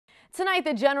Tonight,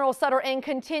 the General Sutter Inn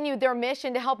continued their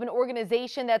mission to help an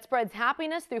organization that spreads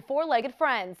happiness through four-legged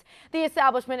friends. The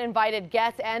establishment invited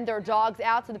guests and their dogs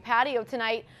out to the patio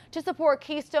tonight to support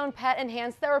Keystone Pet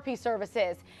Enhanced Therapy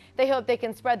Services. They hope they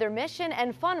can spread their mission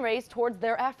and fundraise towards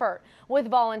their effort.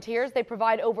 With volunteers, they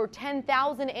provide over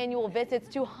 10,000 annual visits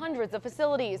to hundreds of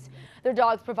facilities. Their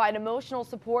dogs provide emotional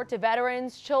support to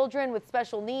veterans, children with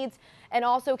special needs, and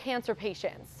also cancer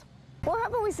patients. We're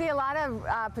hoping we see a lot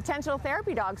of potential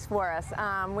therapy dogs for us.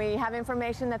 We have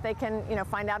information that they can,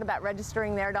 find out about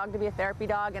registering their dog to be a therapy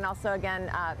dog, and also,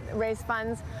 again, raise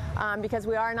funds because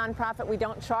we are a nonprofit. We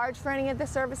don't charge for any of the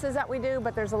services that we do,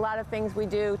 but there's a lot of things we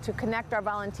do to connect our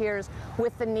volunteers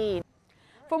with the need.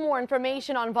 For more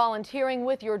information on volunteering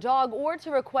with your dog or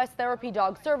to request therapy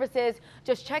dog services,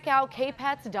 just check out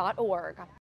kpets.org.